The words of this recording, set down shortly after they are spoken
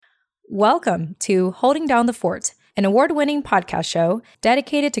Welcome to Holding Down the Fort, an award-winning podcast show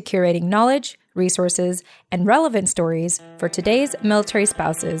dedicated to curating knowledge, resources, and relevant stories for today's military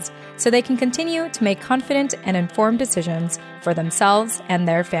spouses so they can continue to make confident and informed decisions for themselves and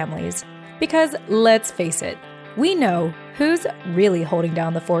their families. Because let's face it, we know who's really holding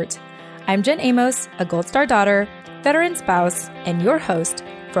down the fort. I'm Jen Amos, a Gold Star daughter, veteran spouse, and your host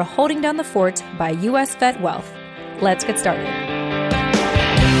for Holding Down the Fort by U.S. Vet Wealth. Let's get started.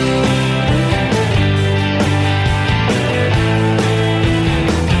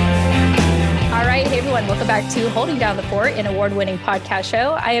 Hey everyone, welcome back to Holding Down the Fort, an award-winning podcast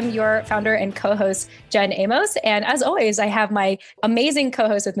show. I am your founder and co-host, Jen Amos. And as always, I have my amazing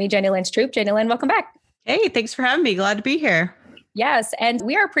co-host with me, Jenny Lynn Stroop. Jenny Lynn, welcome back. Hey, thanks for having me. Glad to be here. Yes. And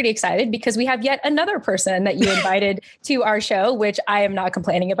we are pretty excited because we have yet another person that you invited to our show, which I am not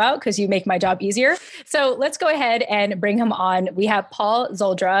complaining about because you make my job easier. So let's go ahead and bring him on. We have Paul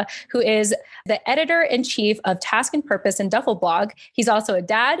Zoldra, who is the editor-in-chief of Task and Purpose and Duffel Blog. He's also a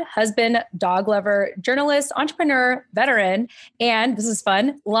dad, husband, dog lover, journalist, entrepreneur, veteran, and this is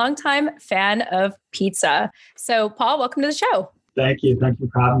fun, longtime fan of pizza. So Paul, welcome to the show. Thank you. Thank you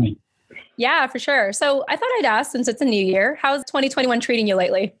for having me. Yeah, for sure. So I thought I'd ask, since it's a new year, how's 2021 treating you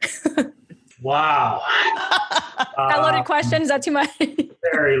lately? Wow. That loaded question? Is that too much?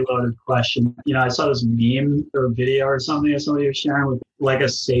 Very loaded question. You know, I saw this meme or video or something that somebody was sharing with like a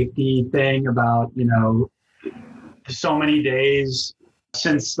safety thing about, you know, so many days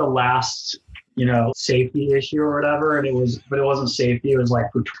since the last, you know, safety issue or whatever. And it wasn't safety. It was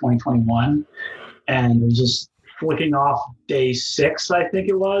like for 2021. And it was just flicking off day 6, I think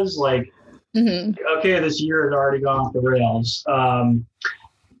it was like, okay, this year has already gone off the rails. So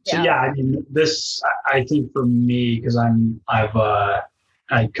yeah, I mean, this, I think for me, because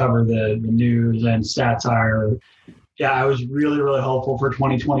I cover the news and satire. Yeah, I was really, really hopeful for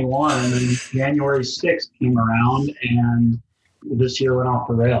 2021. And then January 6th came around and this year went off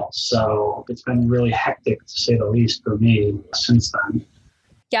the rails. So it's been really hectic, to say the least, for me since then.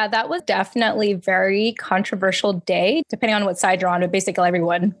 Yeah, that was definitely a very controversial day, depending on what side you're on. But basically,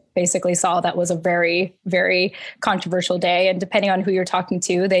 everyone basically saw that was a very, very controversial day. And depending on who you're talking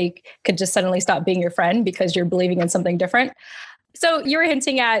to, they could just suddenly stop being your friend because you're believing in something different. So you were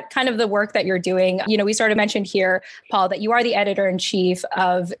hinting at kind of the work that you're doing. You know, we sort of mentioned here, Paul, that you are the editor-in-chief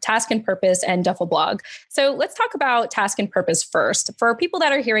of Task and Purpose and Duffel Blog. So let's talk about Task and Purpose first. For people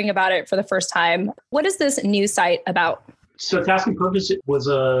that are hearing about it for the first time, what is this news site about? So Task and Purpose was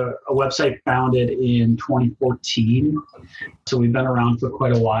a website founded in 2014. So we've been around for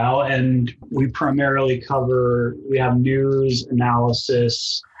quite a while, and we primarily we have news,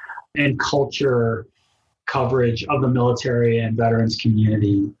 analysis, and culture coverage of the military and veterans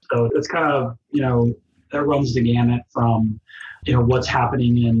community. So it's kind of, you know, that runs the gamut from, you know, what's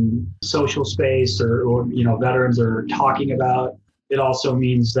happening in social space or you know, veterans are talking about. It also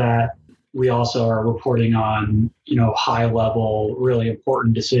means that we also are reporting on, you know, high level, really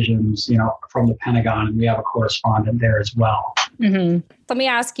important decisions, you know, from the Pentagon, and we have a correspondent there as well. Mm-hmm. Let me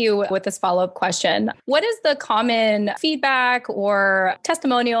ask you with this follow-up question. What is the common feedback or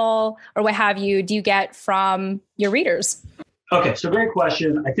testimonial or what have you do you get from your readers? Okay, so great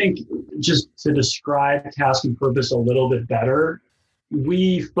question. I think just to describe Task and Purpose a little bit better,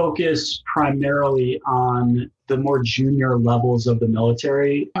 we focus primarily on the more junior levels of the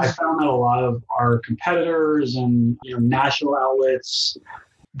military. I found that a lot of our competitors and, you know, national outlets,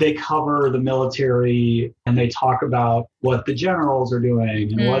 they cover the military and they talk about what the generals are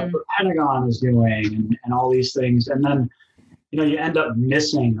doing and what the Pentagon is doing and all these things. And then, you know, you end up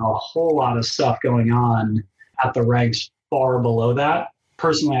missing a whole lot of stuff going on at the ranks far below that.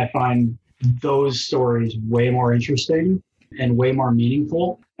 Personally, I find those stories way more interesting and way more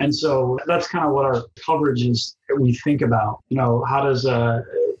meaningful. And so that's kind of what our coverage is that we think about. You know, how does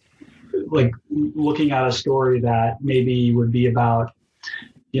like looking at a story that maybe would be about,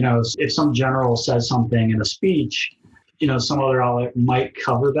 you know, if some general says something in a speech, you know, some other outlet might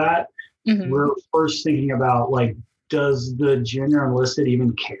cover that. We're first thinking about, like, does the junior enlisted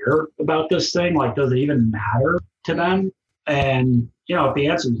even care about this thing? Like, does it even matter to them? And, you know, if the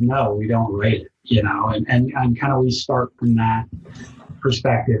answer is no, we don't rate it, you know, and kind of we start from that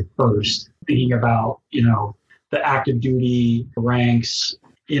perspective first, thinking about, you know, the active duty ranks,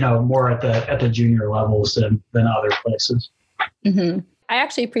 you know, more at the junior levels than other places. I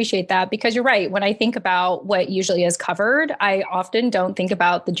actually appreciate that because you're right. When I think about what usually is covered, I often don't think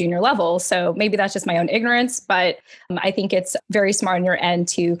about the junior level. So maybe that's just my own ignorance, but I think it's very smart on your end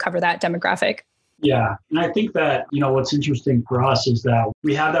to cover that demographic. Yeah. And I think that, you know, what's interesting for us is that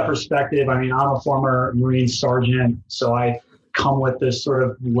we have that perspective. I mean, I'm a former Marine sergeant, so I come with this sort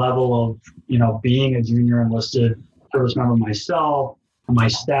of level of, being a junior enlisted service member myself, my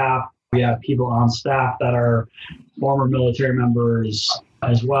staff. We have people on staff that are former military members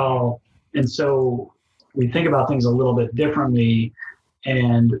as well. And so we think about things a little bit differently.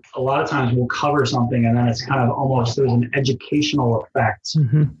 And a lot of times we'll cover something and then it's kind of almost, there's an educational effect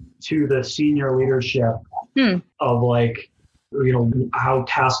to the senior leadership of like, how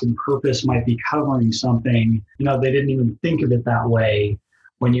task and purpose might be covering something. They didn't even think of it that way.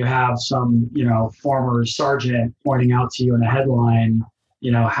 When you have some, former sergeant pointing out to you in a headline,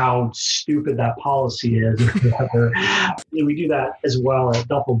 how stupid that policy is. We do that as well at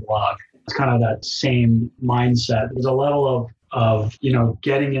Duffel Blog. It's kind of that same mindset. There's a level of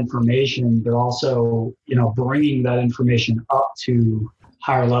getting information, but also, bringing that information up to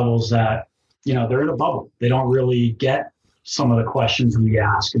higher levels that, they're in a bubble. They don't really get some of the questions we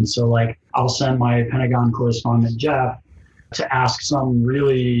ask. And so like, I'll send my Pentagon correspondent, Jeff, to ask some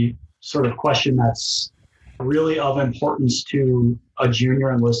really sort of question that's really of importance to a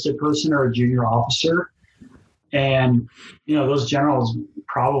junior enlisted person or a junior officer. And, those generals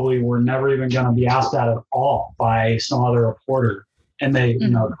probably were never even going to be asked that at all by some other reporter. And they,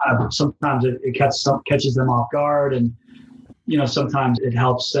 kind of, sometimes it catches them off guard. And, sometimes it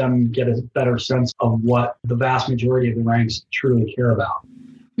helps them get a better sense of what the vast majority of the ranks truly care about.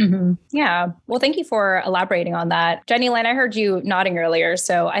 Mm-hmm. Yeah. Well, thank you for elaborating on that. Jenny Lynn, I heard you nodding earlier,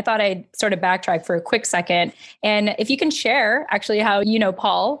 so I thought I'd sort of backtrack for a quick second. And if you can share actually how you know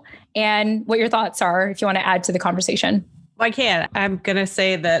Paul and what your thoughts are, if you want to add to the conversation. I can. I'm going to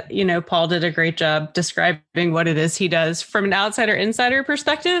say that, Paul did a great job describing what it is he does from an outsider insider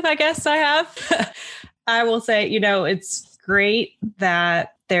perspective. I guess I have. I will say, it's great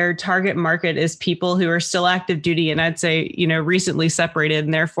that their target market is people who are still active duty. And I'd say, recently separated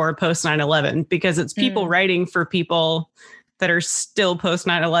and therefore post 9/11, because it's people writing for people that are still post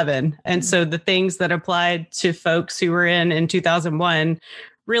 9/11. And so the things that applied to folks who were in 2001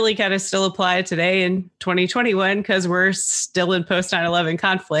 really kind of still apply today in 2021 because we're still in post 9/11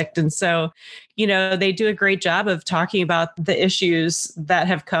 conflict. And so, they do a great job of talking about the issues that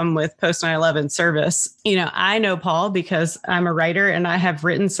have come with post 9/11 service. I know Paul because I'm a writer and I have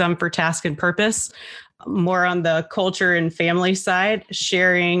written some for Task and Purpose, more on the culture and family side,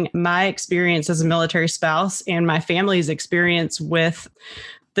 sharing my experience as a military spouse and my family's experience with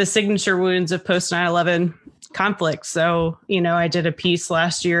the signature wounds of post 9/11 conflict. So, I did a piece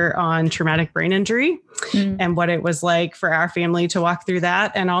last year on traumatic brain injury and what it was like for our family to walk through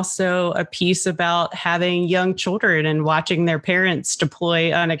that. And also a piece about having young children and watching their parents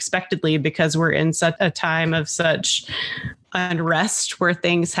deploy unexpectedly because we're in such a time of such unrest where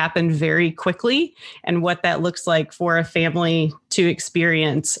things happen very quickly and what that looks like for a family to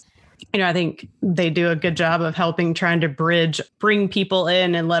experience. I think they do a good job of trying to bring people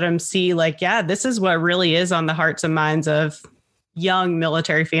in and let them see this is what really is on the hearts and minds of young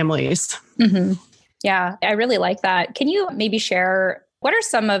military families. Mm-hmm. Yeah, I really like that. Can you maybe share what are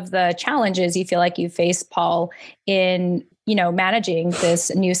some of the challenges you feel like you face, Paul, in, managing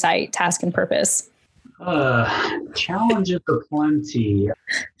this new site, Task and Purpose? Challenges are plenty.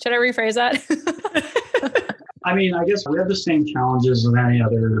 Should I rephrase that? I mean, I guess we have the same challenges as any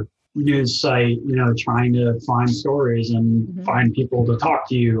other news site, trying to find stories and find people to talk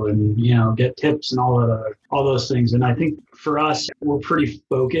to you and, get tips and all those things. And I think for us, we're pretty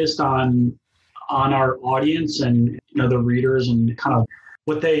focused on our audience and, the readers and kind of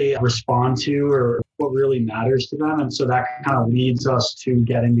what they respond to or what really matters to them. And so that kind of leads us to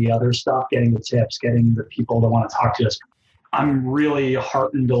getting the other stuff, getting the tips, getting the people that want to talk to us. I'm really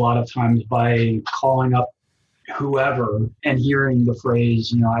heartened a lot of times by calling up whoever and hearing the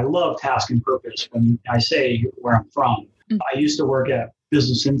phrase, I love Task and Purpose when I say where I'm from. I used to work at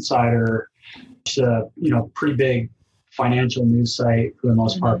Business Insider, which is a, pretty big financial news site for the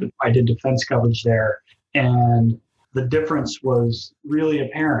most part, but I did defense coverage there. And the difference was really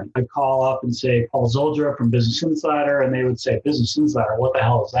apparent. I'd call up and say, Paul Zoldra from Business Insider, and they would say, Business Insider, what the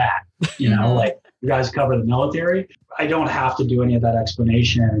hell is that? You guys cover the military? I don't have to do any of that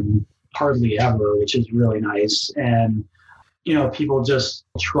explanation hardly ever, which is really nice. And, people just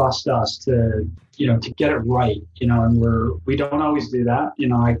trust us to get it right, and we don't always do that.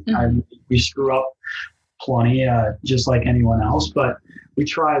 We screw up plenty, just like anyone else, but we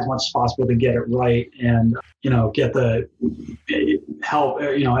try as much as possible to get it right and, get the help.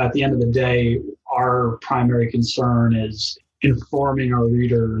 At the end of the day, our primary concern is informing our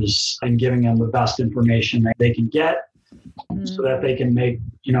readers and giving them the best information that they can get so that they can make,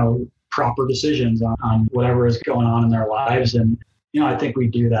 proper decisions on whatever is going on in their lives. And, I think we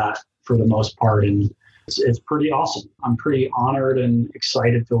do that for the most part. And it's pretty awesome. I'm pretty honored and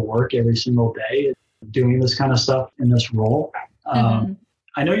excited to work every single day doing this kind of stuff in this role.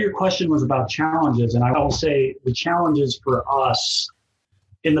 I know your question was about challenges, and I will say the challenges for us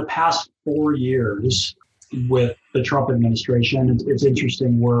in the past 4 years with the Trump administration, it's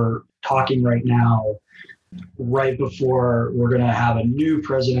interesting. We're talking right now, right before we're going to have a new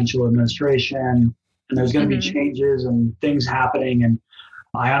presidential administration, and there's going to be changes and things happening. And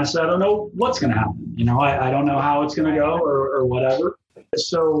I honestly, I don't know what's going to happen. I don't know how it's going to go or whatever.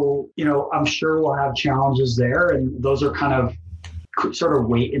 So, I'm sure we'll have challenges there, and those are kind of sort of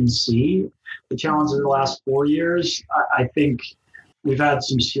wait and see. The challenges of the last 4 years, I think we've had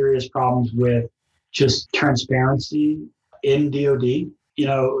some serious problems with just transparency in DoD.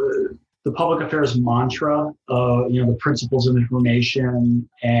 The public affairs mantra, the principles of information,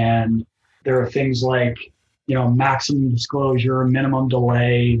 and there are things like, maximum disclosure, minimum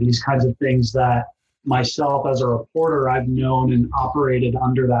delay, these kinds of things that myself as a reporter, I've known and operated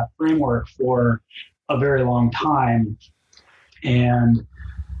under that framework for a very long time. And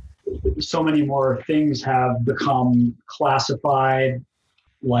so many more things have become classified,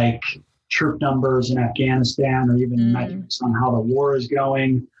 like troop numbers in Afghanistan, or even metrics on how the war is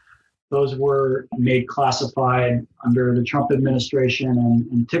going. Those were made classified under the Trump administration,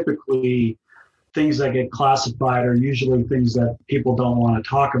 and typically things that get classified are usually things that people don't want to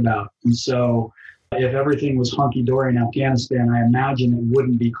talk about. And so if everything was hunky-dory in Afghanistan, I imagine it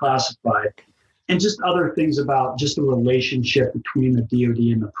wouldn't be classified. And just other things about just the relationship between the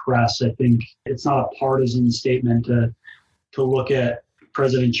DoD and the press. I think it's not a partisan statement to look at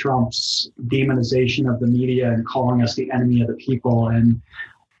President Trump's demonization of the media and calling us the enemy of the people, and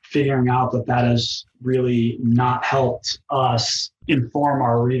figuring out that has really not helped us inform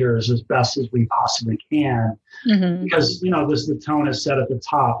our readers as best as we possibly can. Because, the tone is set at the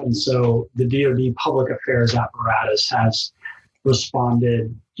top. And so the DoD public affairs apparatus has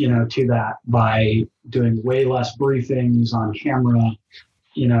responded, to that by doing way less briefings on camera.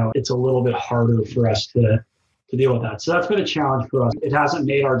 It's a little bit harder for us to deal with that. So that's been a challenge for us. It hasn't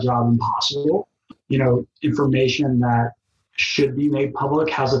made our job impossible. Information that should be made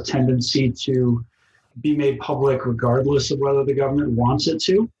public has a tendency to be made public regardless of whether the government wants it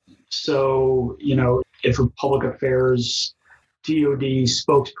to. So, if a public affairs DoD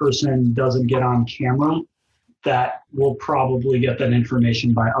spokesperson doesn't get on camera, that will probably get that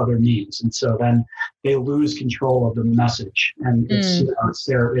information by other means. And so then they lose control of the message, and it's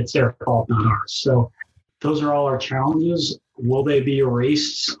their fault, not ours. So those are all our challenges. Will they be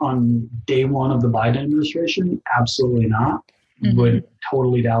erased on day one of the Biden administration? Absolutely not. Would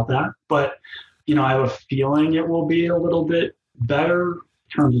totally doubt that. But, I have a feeling it will be a little bit better in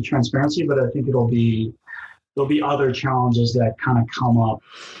terms of transparency, but I think there'll be other challenges that kind of come up,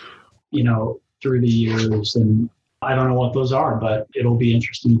 through the years. And I don't know what those are, but it'll be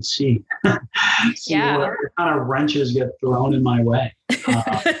interesting to see. What kind of wrenches get thrown in my way.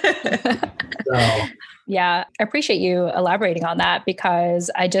 Yeah, I appreciate you elaborating on that,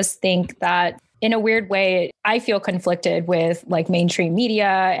 because I just think that in a weird way, I feel conflicted with like mainstream media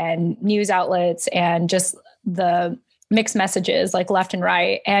and news outlets and just the mixed messages like left and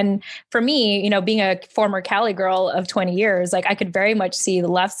right. And for me, being a former Cali girl of 20 years, like I could very much see the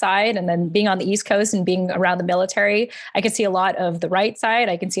left side, and then being on the East Coast and being around the military, I could see a lot of the right side.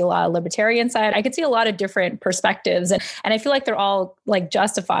 I can see a lot of libertarian side. I could see a lot of different perspectives. And I feel like they're all like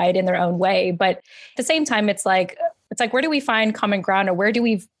justified in their own way. But at the same time, it's like, where do we find common ground, or where do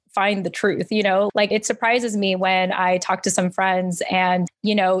we find the truth? Like it surprises me when I talk to some friends and,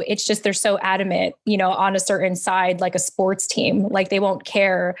 it's just, they're so adamant, on a certain side, like a sports team, like they won't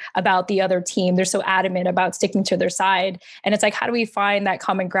care about the other team. They're so adamant about sticking to their side. And it's like, how do we find that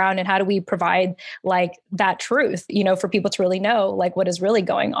common ground, and how do we provide like that truth, for people to really know like what is really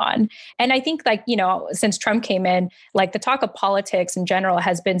going on? And I think like, since Trump came in, like the talk of politics in general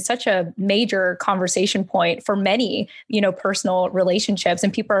has been such a major conversation point for many, personal relationships,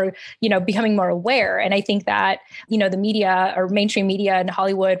 and people are, becoming more aware. And I think that, the media or mainstream media in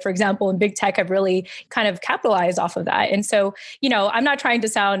Hollywood, for example, and big tech have really kind of capitalized off of that. And so, I'm not trying to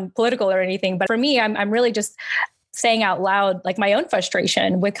sound political or anything, but for me, I'm really just saying out loud, like my own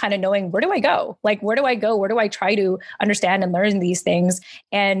frustration with kind of knowing, where do I go? Like, where do I go? Where do I try to understand and learn these things?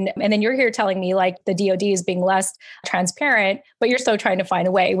 And then you're here telling me like the DoD is being less transparent, but you're still trying to find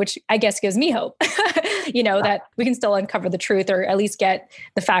a way, which I guess gives me hope, that we can still uncover the truth, or at least get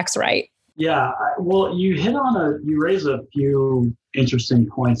the facts right. Yeah. Well, you raise a few interesting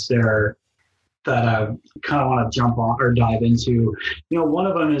points there that I kind of want to jump on or dive into. One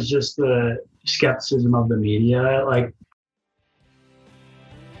of them is just the skepticism of the media. Like,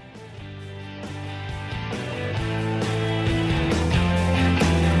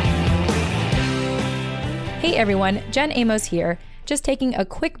 Hey everyone, Jen Amos here, just taking a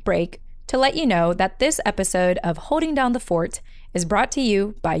quick break to let you know that this episode of Holding Down the Fort is brought to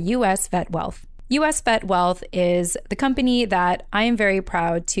you by US Vet Wealth. US Vet Wealth is the company that I am very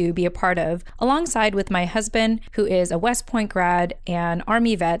proud to be a part of, alongside with my husband, who is a West Point grad and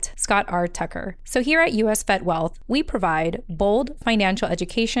Army vet, Scott R. Tucker. So here at US Vet Wealth, we provide bold financial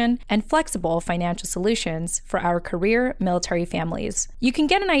education and flexible financial solutions for our career military families. You can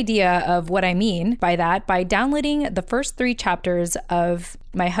get an idea of what I mean by that by downloading the first 3 chapters of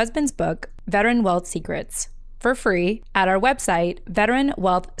my husband's book, Veteran Wealth Secrets, for free at our website,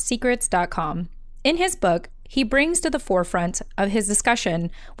 veteranwealthsecrets.com. In his book, he brings to the forefront of his discussion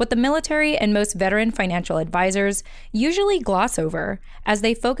what the military and most veteran financial advisors usually gloss over as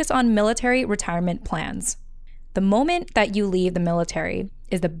they focus on military retirement plans. The moment that you leave the military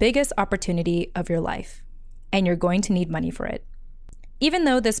is the biggest opportunity of your life, and you're going to need money for it. Even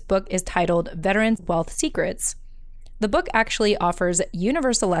though this book is titled Veteran Wealth Secrets, the book actually offers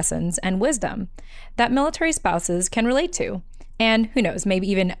universal lessons and wisdom that military spouses can relate to, and who knows, maybe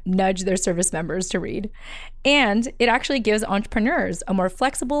even nudge their service members to read. And it actually gives entrepreneurs a more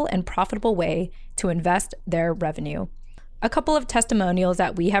flexible and profitable way to invest their revenue. A couple of testimonials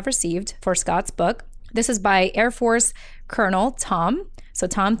that we have received for Scott's book. This is by Air Force Colonel Tom. So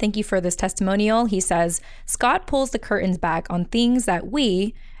Tom, thank you for this testimonial. He says, Scott pulls the curtains back on things that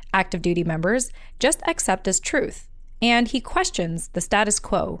we, active duty members, just accept as truth. And he questions the status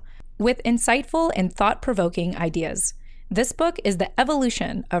quo with insightful and thought-provoking ideas. This book is the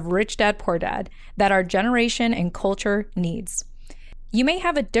evolution of Rich Dad, Poor Dad that our generation and culture needs. You may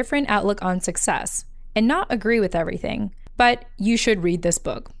have a different outlook on success and not agree with everything, but you should read this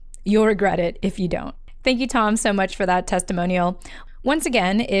book. You'll regret it if you don't. Thank you, Tom, so much for that testimonial. Once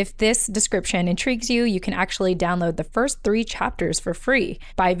again, if this description intrigues you, you can actually download the first 3 chapters for free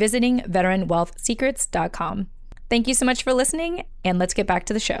by visiting veteranwealthsecrets.com. Thank you so much for listening, and let's get back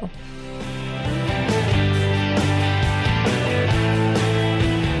to the show.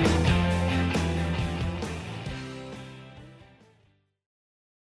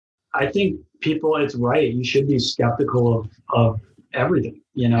 I think people, it's right. You should be skeptical of everything,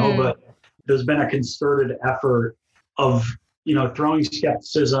 but there's been a concerted effort of, throwing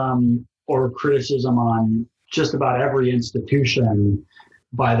skepticism or criticism on just about every institution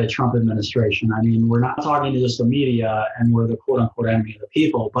by the Trump administration. I mean, we're not talking to just the media and we're the quote unquote enemy of the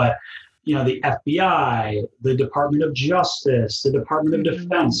people, but the FBI, the Department of Justice, the Department of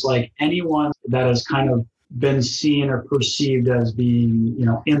Defense, like anyone that has kind of been seen or perceived as being,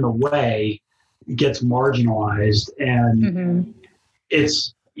 in the way gets marginalized. And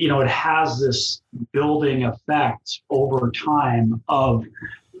it's, it has this building effect over time of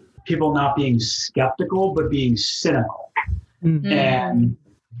people not being skeptical, but being cynical. And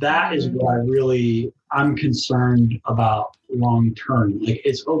that is what I'm concerned about long term. Like,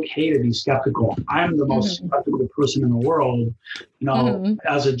 it's okay to be skeptical. I'm the most skeptical person in the world.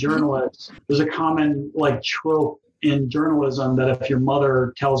 As a journalist, there's a common trope in journalism that if your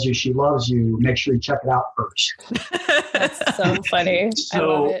mother tells you she loves you, make sure you check it out first. That's so funny. I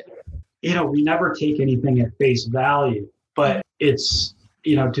love it. We never take anything at face value, but it's,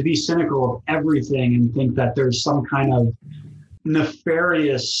 to be cynical of everything and think that there's some kind of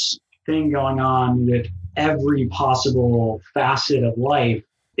nefarious thing going on with every possible facet of life.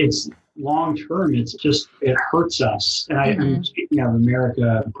 It's long term. It hurts us. And I'm speaking of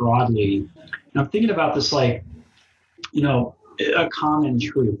America broadly. And I'm thinking about this, a common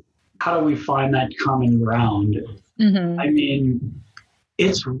truth. How do we find that common ground? I mean,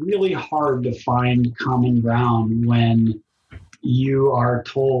 it's really hard to find common ground when you are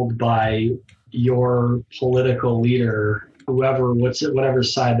told by your political leader, whatever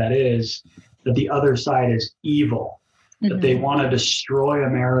side that is, that the other side is evil, that they want to destroy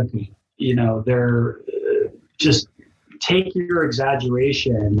America. They're just take your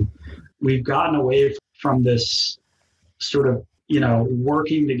exaggeration. We've gotten away from this sort of,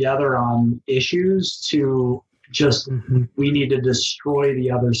 working together on issues to just, we need to destroy the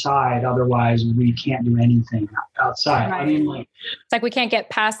other side. Otherwise we can't do anything outside. Right. I mean, it's like, we can't get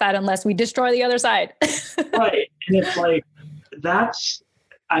past that unless we destroy the other side. Right. And it's right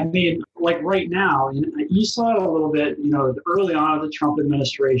now, and you saw it a little bit, early on of the Trump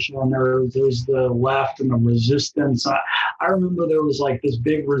administration, there's the left and the resistance. I remember there was this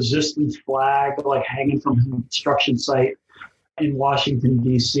big resistance flag hanging from an construction site in Washington,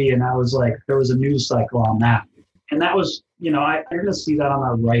 D.C. And that was there was a news cycle on that. And that was, you're going to see that on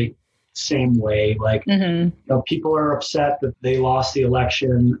the right same way. People are upset that they lost the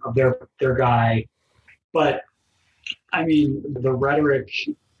election of their guy. But I mean, the rhetoric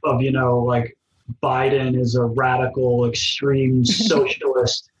of, Biden is a radical, extreme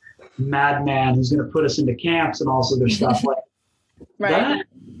socialist madman who's going to put us into camps and all sorts of stuff like right.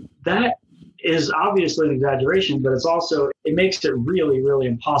 That is obviously an exaggeration, but it makes it really, really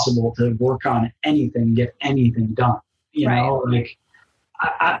impossible to work on anything, get anything done. You know, like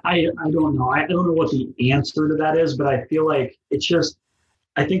I don't know. I don't know what the answer to that is, but I feel like it's just,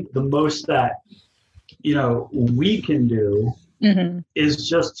 I think the most that, you know, we can do is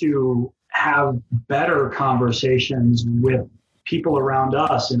just to have better conversations with people around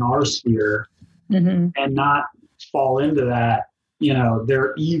us in our sphere and not fall into that, you know,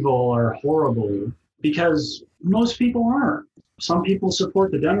 they're evil or horrible, because most people aren't. Some people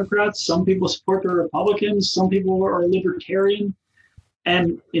support the Democrats, some people support the Republicans, some people are libertarian.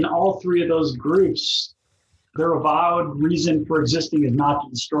 And in all three of those groups, their avowed reason for existing is not to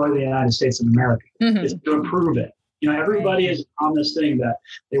destroy the United States of America. It's to improve it. You know, everybody is on this thing that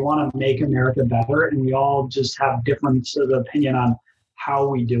they want to make America better, and we all just have difference of opinion on how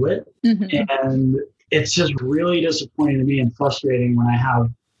we do it. And it's just really disappointing to me and frustrating when I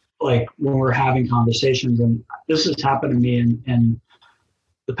have, like, when we're having conversations, and this has happened to me in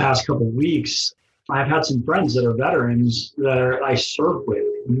the past couple of weeks. I've had some friends that are veterans that I served with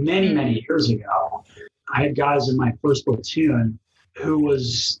many years ago. I had guys in my first platoon he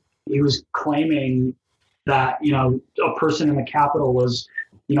was claiming that, you know, a person in the Capitol was,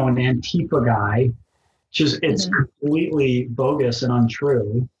 you know, an Antifa guy. It's completely bogus and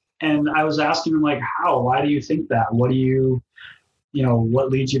untrue. And I was asking him, like, how? Why do you think that? What leads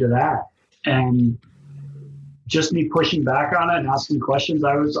you to that? And just me pushing back on it and asking questions,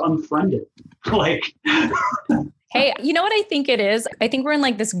 I was unfriended. Like, hey, you know what I think it is? I think we're in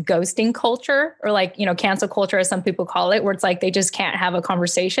like this ghosting culture, or like, you know, cancel culture, as some people call it, where it's like they just can't have a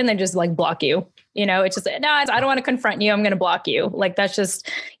conversation. They just like block you. You know, it's just, no, I don't want to confront you. I'm going to block you. Like, that's just,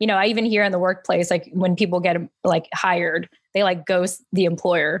 you know, I even hear in the workplace, like when people get like hired, they like ghost the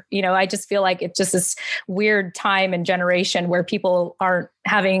employer. You know, I just feel like it's just this weird time and generation where people aren't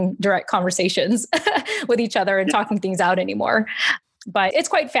having direct conversations with each other and talking things out anymore. But it's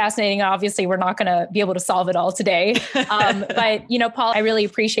quite fascinating. Obviously, we're not going to be able to solve it all today. But, you know, Paul, I really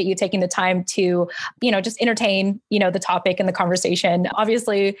appreciate you taking the time to, you know, just entertain, you know, the topic and the conversation.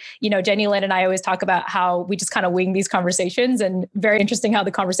 Obviously, you know, Jenny Lynn and I always talk about how we just kind of wing these conversations, and very interesting how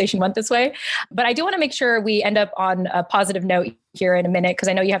the conversation went this way. But I do want to make sure we end up on a positive note here in a minute, because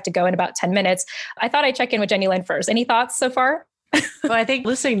I know you have to go in about 10 minutes. I thought I'd check in with Jenny Lynn first. Any thoughts so far? Well, I think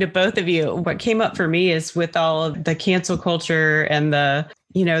listening to both of you, what came up for me is with all of the cancel culture and the,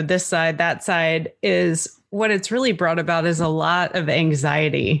 you know, this side, that side, is what it's really brought about is a lot of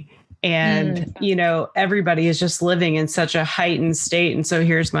anxiety. And, you know, everybody is just living in such a heightened state. And so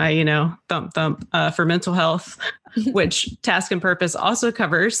here's my, you know, thump for mental health, which Task and Purpose also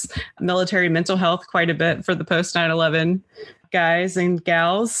covers military mental health quite a bit for the post 9/11 guys and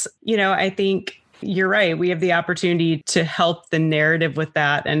gals. You know, I think you're right. We have the opportunity to help the narrative with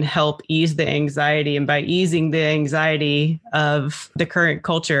that and help ease the anxiety. And by easing the anxiety of the current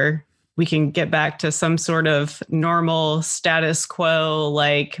culture, we can get back to some sort of normal status quo,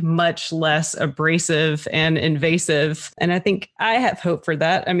 like much less abrasive and invasive. And I think I have hope for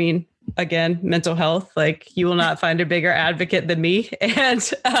that. I mean, again, mental health, like you will not find a bigger advocate than me.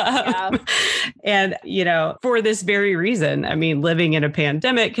 And, you know, for this very reason, I mean, living in a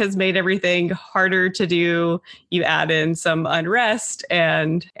pandemic has made everything harder to do. You add in some unrest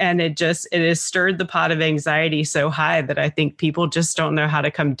and it has stirred the pot of anxiety so high that I think people just don't know how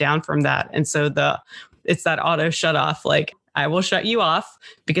to come down from that. And so it's that auto shut off, like, I will shut you off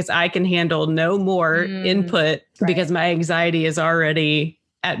because I can handle no more input because my anxiety is already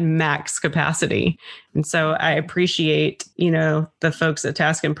at max capacity. And so I appreciate, you know, the folks at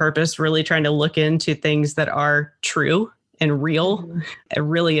Task and Purpose really trying to look into things that are true and real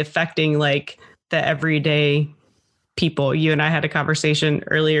and really affecting like the everyday people. You and I had a conversation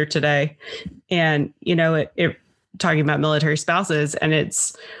earlier today, and, you know, it talking about military spouses, and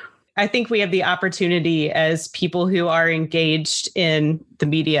I think we have the opportunity as people who are engaged in the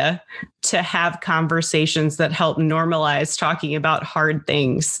media to have conversations that help normalize talking about hard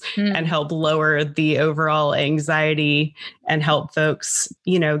things and help lower the overall anxiety and help folks,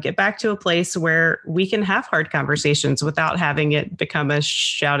 you know, get back to a place where we can have hard conversations without having it become a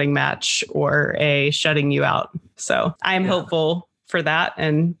shouting match or a shutting you out. So I'm hopeful for that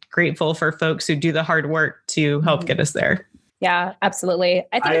and grateful for folks who do the hard work to help get us there. Yeah, absolutely.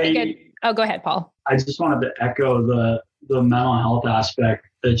 I think it'd be good. Oh, go ahead, Paul. I just wanted to echo the mental health aspect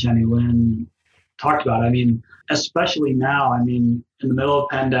that Jenny Lynn talked about. I mean, especially now, I mean, in the middle of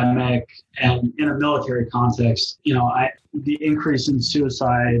pandemic and in a military context, you know, the increase in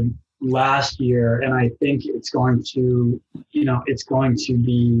suicide last year, and I think it's going to, it's going to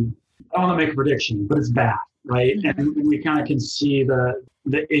be, I don't want to make a prediction, but it's bad, right? Mm-hmm. And we kind of can see the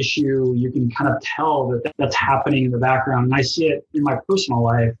issue. You can kind of tell that that's happening in the background. And I see it in my personal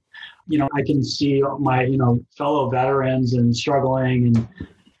life. I can see my, fellow veterans and struggling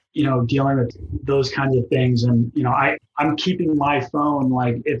and, dealing with those kinds of things. And, I'm keeping my phone,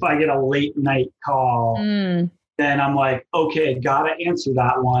 like if I get a late night call, then I'm like, okay, got to answer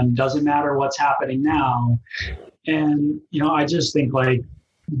that one. Doesn't matter what's happening now. And, I just think like,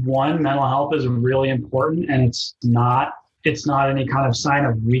 one, mental health is really important, and it's not any kind of sign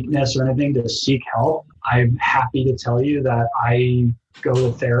of weakness or anything to seek help. I'm happy to tell you that I go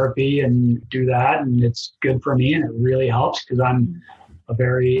to therapy and do that, and it's good for me, and it really helps because I'm a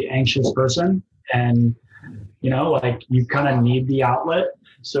very anxious person, and you kind of need the outlet.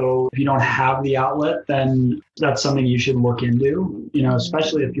 So if you don't have the outlet, then that's something you should look into,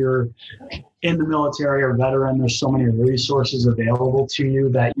 especially if you're in the military or veteran. There's so many resources available to you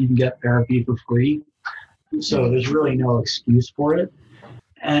that you can get therapy for free. So there's really no excuse for it.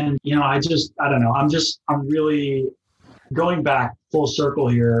 And, I don't know. I'm really going back full circle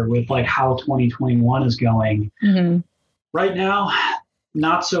here with like how 2021 is going. Mm-hmm. Right now,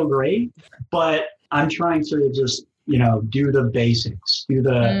 not so great, but I'm trying to just, do the basics,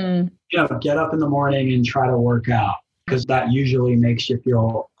 get up in the morning and try to work out, because that usually makes you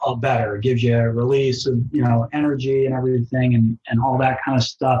feel better, gives you a release of, energy and everything and all that kind of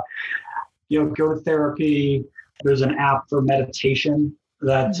stuff. Go to therapy. There's an app for meditation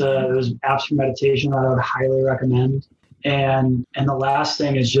there's apps for meditation that I would highly recommend. And the last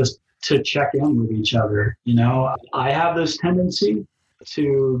thing is just to check in with each other. I have this tendency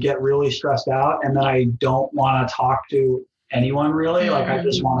to get really stressed out, and then I don't want to talk to anyone really. Like I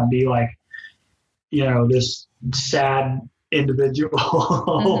just want to be like, this sad individual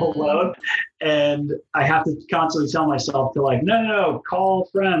alone. And I have to constantly tell myself to like, no, call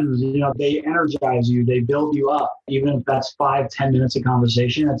friends. They energize you, they build you up. Even if that's 5-10 minutes of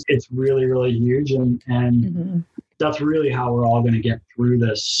conversation, it's really, really huge. And that's really how we're all going to get through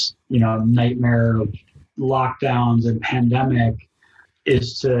this, nightmare of lockdowns and pandemic,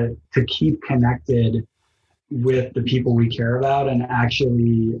 is to keep connected with the people we care about and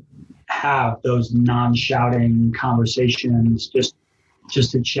actually have those non-shouting conversations, just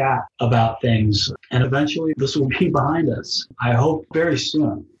to chat about things. And eventually this will be behind us. I hope very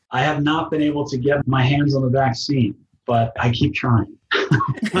soon. I have not been able to get my hands on the vaccine, but I keep trying.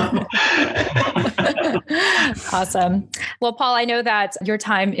 Awesome. Well, Paul, I know that your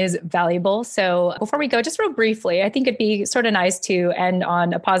time is valuable. So before we go, just real briefly, I think it'd be sort of nice to end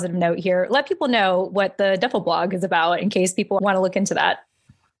on a positive note here. Let people know what the Duffel Blog is about in case people want to look into that.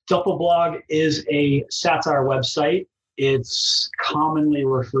 Duffel Blog is a satire website. It's commonly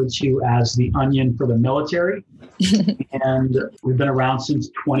referred to as the Onion for the military. And we've been around since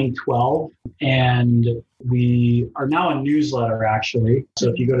 2012. And we are now a newsletter, actually. So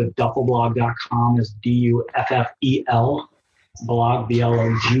if you go to duffelblog.com, it's DUFFEL, blog,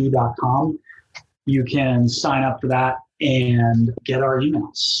 BLOG.com, you can sign up for that and get our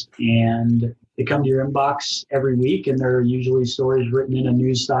emails. And they come to your inbox every week, and there are usually stories written in a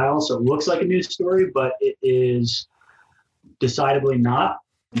news style. So it looks like a news story, but it is decidedly not.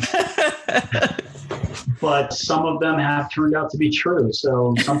 But some of them have turned out to be true.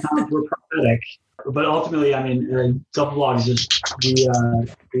 So sometimes we're prophetic. But ultimately, Duffel Blog is just,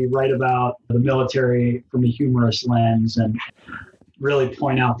 we write about the military from a humorous lens and really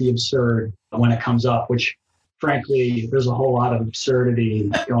point out the absurd when it comes up, which frankly, there's a whole lot of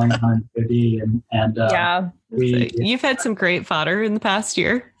absurdity going on in PD. And you've had some great fodder in the past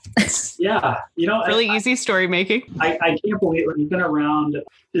year. Yeah. Really easy story making. I can't believe it. We've been around.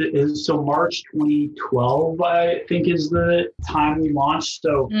 So March 2012, I think, is the time we launched.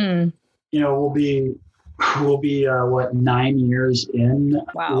 So, we'll be 9 years in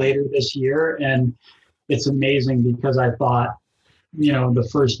later this year. And it's amazing because I thought, the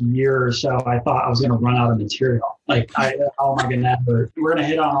first year or so, I thought I was going to run out of material. Like, how am I going to ever? We're going to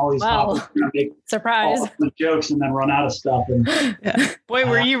hit on all these topics. We're going to make surprise all the jokes and then run out of stuff. And boy,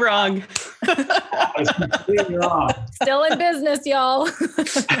 were you wrong? I was completely wrong. Still in business, y'all.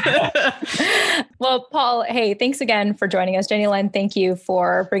 Well, Paul, hey, thanks again for joining us. Jenny Lynn, thank you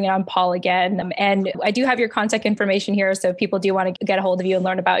for bringing on Paul again. And I do have your contact information here. So if people do want to get a hold of you and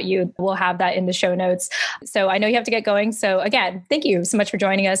learn about you, we'll have that in the show notes. So I know you have to get going. So again, thank you so much for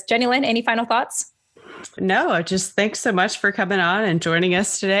joining us. Jenny Lynn, any final thoughts? No, just thanks so much for coming on and joining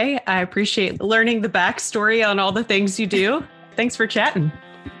us today. I appreciate learning the backstory on all the things you do. Thanks for chatting.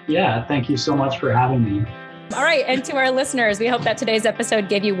 Yeah, thank you so much for having me. All right. And to our listeners, we hope that today's episode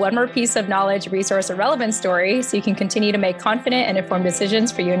gave you one more piece of knowledge, resource, or relevant story so you can continue to make confident and informed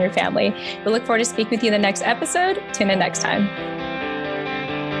decisions for you and your family. We look forward to speaking with you in the next episode. Tune in next time.